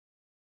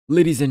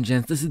Ladies and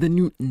gents, this is the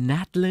new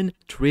NATLAN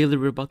trailer.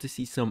 We're about to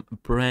see some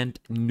brand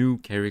new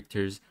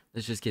characters.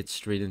 Let's just get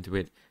straight into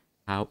it.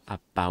 How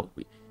about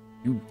we?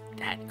 You,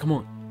 Dad, come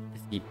on.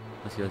 Let's see.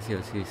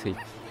 Let's see.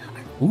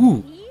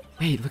 Ooh,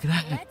 wait, look at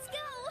that.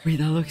 Wait,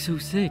 that looks so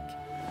sick.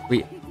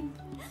 Wait,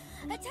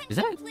 is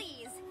that?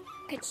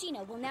 Is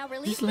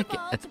this like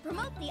a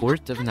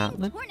port of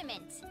NATLAN?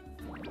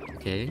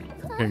 Okay,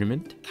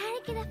 tournament.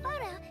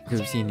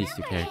 We've seen these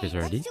two characters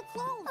already.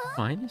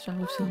 Fine, so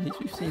we've seen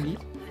these.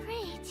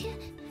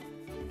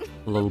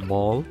 A little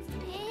ball.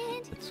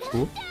 That's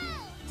cool.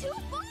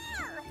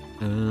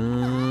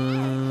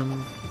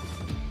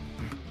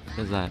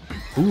 What's that?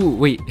 Ooh,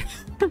 wait.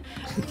 The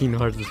Kingdom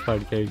Hearts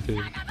inspired character.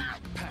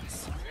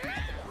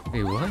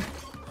 Wait, what?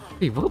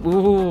 Wait, what?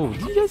 Whoa.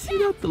 Did you guys see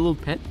that? The little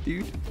pet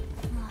dude?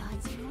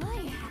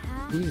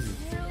 Who's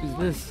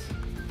this?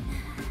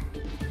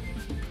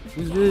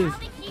 Who's this?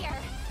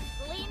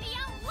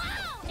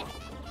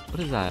 What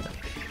is that?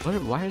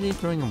 Why are they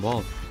throwing a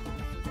ball?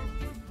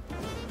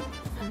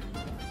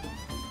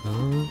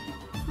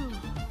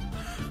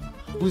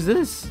 Who's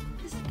this?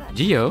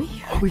 Geo?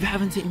 Oh, we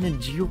haven't seen a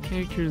Geo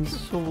character in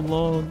so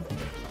long.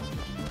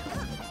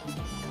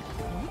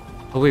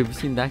 Oh wait, we've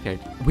seen that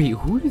character. Wait,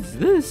 who is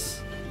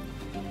this?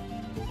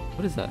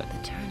 What is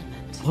that?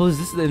 Oh, is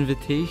this the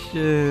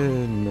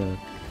invitation?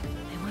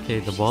 Okay,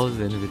 the ball is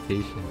the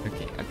invitation.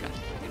 Okay, I got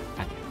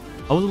it.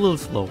 I was a little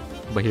slow,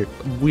 but here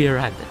we are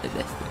at the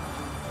destination.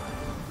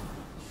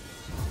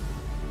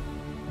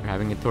 We're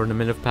having a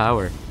tournament of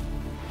power.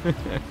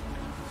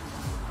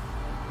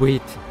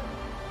 Wait,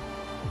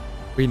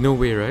 no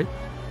way, right?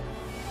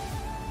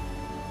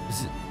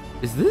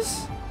 Is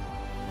this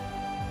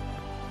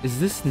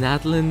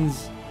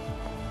NATLAN's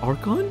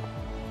Archon?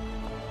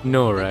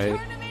 No, right? The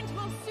tournament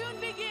will soon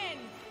begin,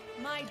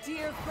 my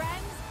dear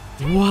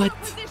friends. What?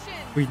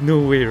 Wait, no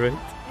way, right?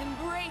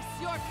 Embrace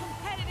your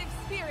competitive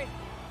spirit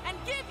and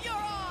give your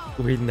all.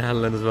 Wait,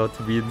 NATLAN is about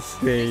to be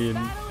insane.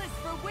 This battle is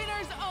for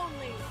winners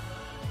only.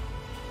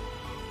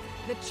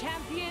 The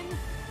champion.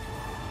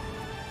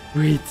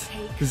 Wait,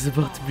 this is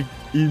about to be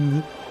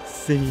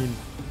insane.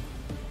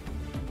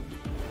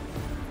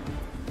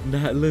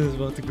 NATLAN is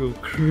about to go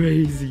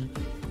crazy.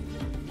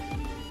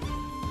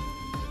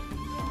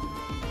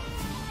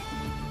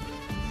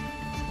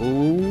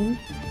 Oh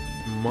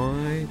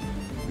my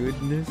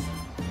goodness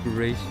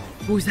gracious.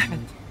 Who is that?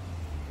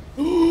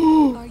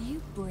 Are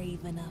you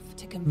brave enough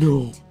to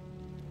compete?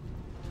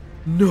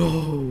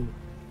 No.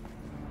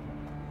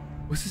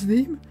 What's his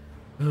name?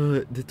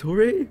 De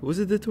Torre? Was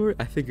it De Torre?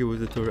 I think it was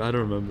De Torre. I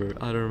don't remember.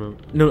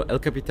 No, El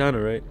Capitano,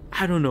 right?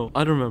 I don't know.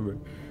 I don't remember.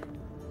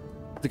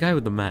 The guy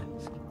with the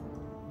mask.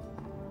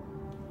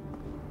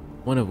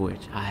 One of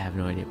which I have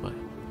no idea, but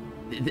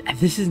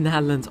this is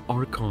NATLAN's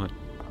Archon.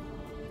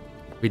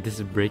 Wait, this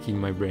is breaking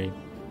my brain.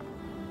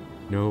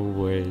 No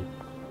way.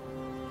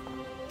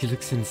 He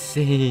looks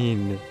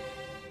insane.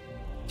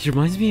 He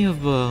reminds me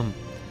of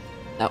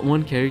that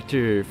one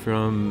character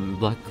from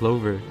Black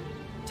Clover.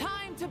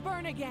 Time to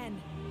burn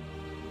again.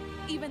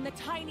 Even the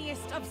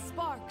tiniest of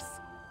sparks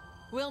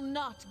will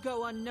not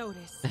go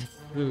unnoticed. That's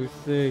so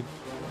sick.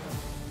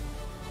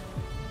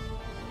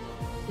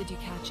 Did you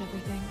catch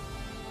everything?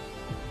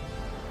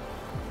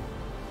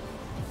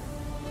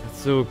 That's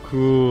so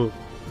cool.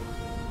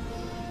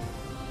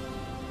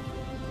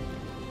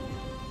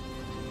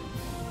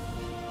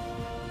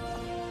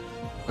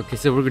 Okay,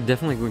 so we're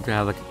definitely going to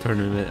have like a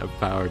tournament of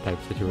power type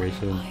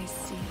situation. I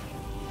see.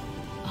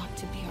 Ought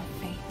to be our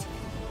fate.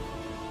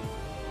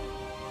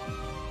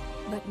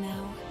 But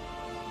now,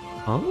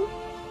 Huh?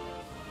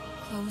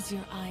 close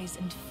your eyes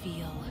and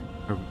feel.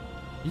 Are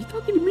you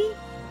talking to me?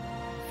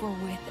 For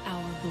with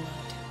our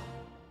blood,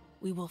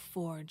 we will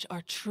forge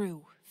our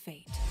true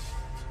fate.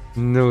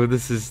 No,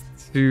 this is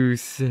too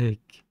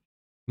sick.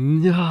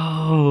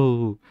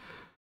 No!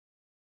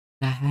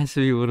 That has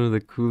to be one of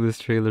the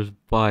coolest trailers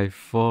by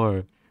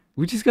far.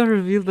 We just got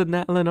revealed the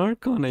NATLAN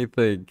Archon, I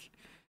think.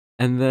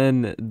 And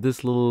then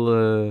this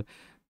little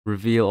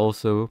reveal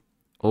also.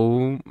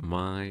 Oh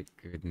my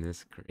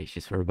goodness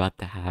gracious. We're about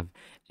to have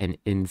an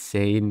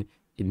insane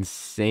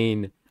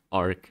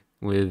arc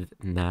with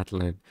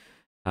NATLAN.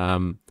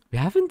 We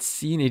haven't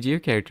seen a Geo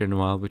character in a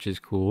while, which is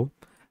cool.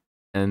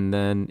 And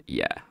then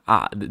yeah,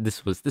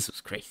 this was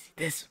crazy.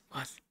 This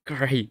was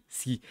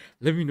crazy.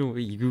 Let me know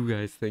what you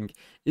guys think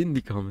in the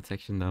comment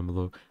section down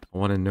below. I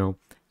want to know,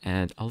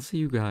 and I'll see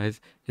you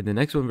guys in the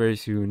next one very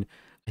soon.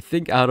 I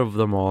think out of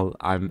them all,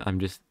 I'm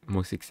just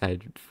most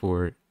excited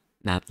for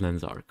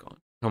NATLAN's Archon.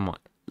 Come on,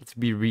 let's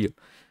be real.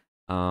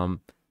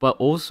 But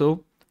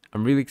also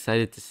I'm really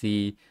excited to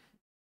see.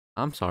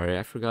 I'm sorry,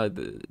 I forgot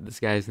this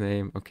guy's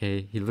name.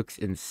 Okay, he looks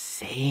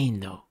insane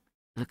though.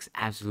 He looks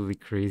absolutely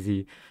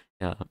crazy.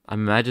 Yeah,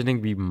 I'm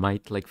imagining we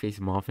might like face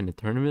him off in a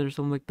tournament or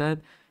something like that,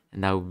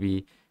 and that would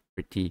be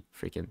pretty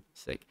freaking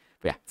sick.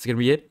 But yeah, that's gonna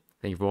be it.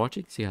 Thank you for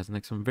watching. See you guys in the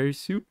next one very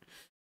soon,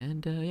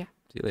 and yeah,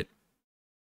 see you later.